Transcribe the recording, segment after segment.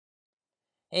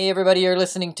Hey everybody, you're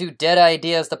listening to Dead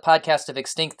Ideas, the podcast of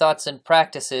extinct thoughts and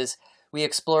practices. We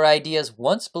explore ideas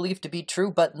once believed to be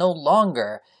true, but no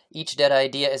longer. Each dead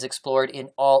idea is explored in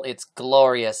all its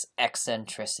glorious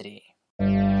eccentricity.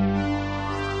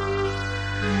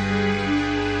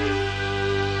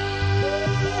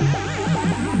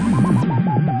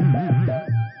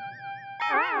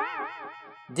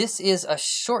 This is a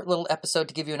short little episode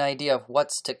to give you an idea of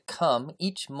what's to come.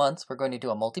 Each month we're going to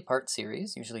do a multi-part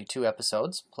series, usually 2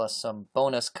 episodes, plus some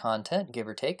bonus content, give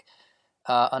or take,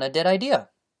 on a dead idea.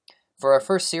 For our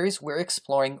first series, we're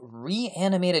exploring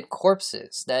reanimated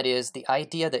corpses. That is, the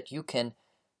idea that you can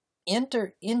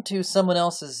enter into someone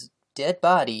else's dead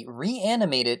body,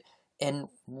 reanimate it, and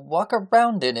walk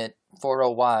around in it for a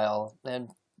while. And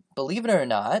believe it or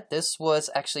not, this was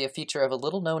actually a feature of a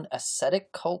little-known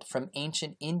ascetic cult from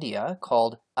ancient India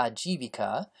called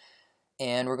Ajivika,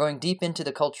 and we're going deep into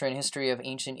the culture and history of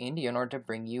ancient India in order to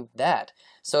bring you that.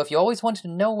 So if you always wanted to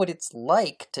know what it's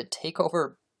like to take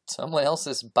over someone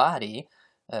else's body,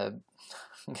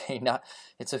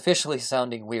 it's officially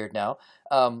sounding weird now.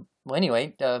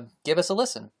 Give us a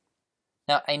listen.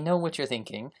 Now, I know what you're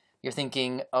thinking. You're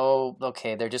thinking, oh,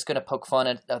 okay, they're just going to poke fun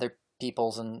at other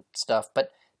people's and stuff, but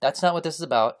that's not what this is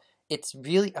about. It's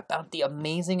really about the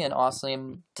amazing and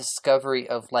awesome discovery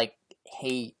of, like,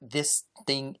 hey, this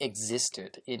thing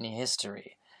existed in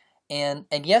history. And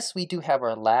yes, we do have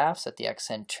our laughs at the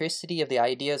eccentricity of the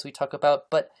ideas we talk about,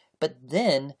 but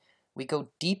then we go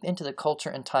deep into the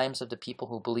culture and times of the people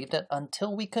who believed it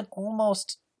until we can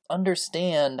almost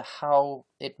understand how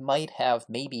it might have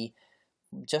maybe,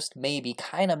 just maybe,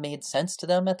 kind of made sense to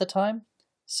them at the time.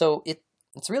 So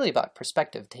it's really about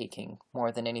perspective taking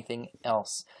more than anything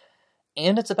else.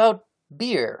 And it's about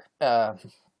beer.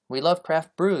 We love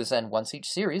craft brews, and once each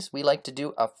series, we like to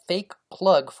do a fake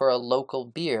plug for a local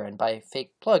beer. And by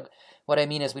fake plug, what I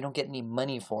mean is we don't get any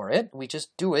money for it. We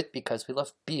just do it because we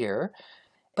love beer.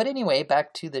 But anyway,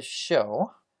 back to the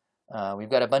show. We've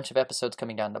got a bunch of episodes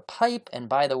coming down the pipe, and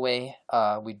by the way,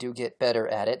 we do get better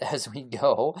at it as we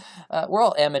go. We're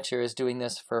all amateurs doing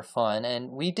this for fun,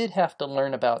 and we did have to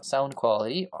learn about sound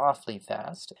quality awfully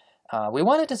fast. We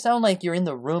wanted to sound like you're in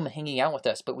the room hanging out with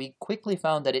us, but we quickly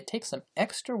found that it takes some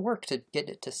extra work to get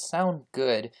it to sound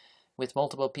good with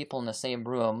multiple people in the same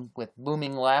room, with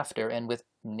booming laughter, and with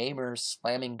neighbors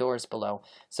slamming doors below.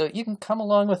 So you can come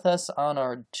along with us on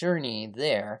our journey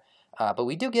there. But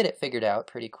we do get it figured out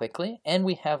pretty quickly, and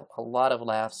we have a lot of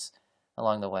laughs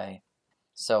along the way.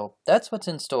 So that's what's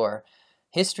in store.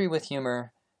 History with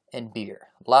humor and beer.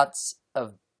 Lots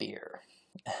of beer.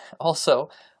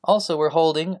 Also, we're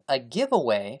holding a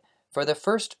giveaway for the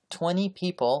first 20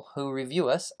 people who review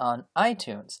us on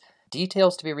iTunes.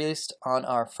 Details to be released on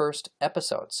our first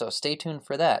episode, so stay tuned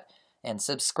for that. And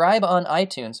subscribe on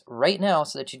iTunes right now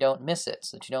so that you don't miss it,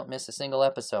 so that you don't miss a single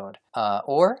episode.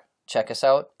 Or check us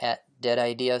out at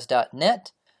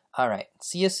deadideas.net. All right,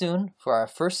 see you soon for our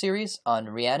first series on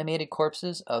reanimated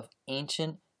corpses of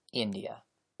ancient India.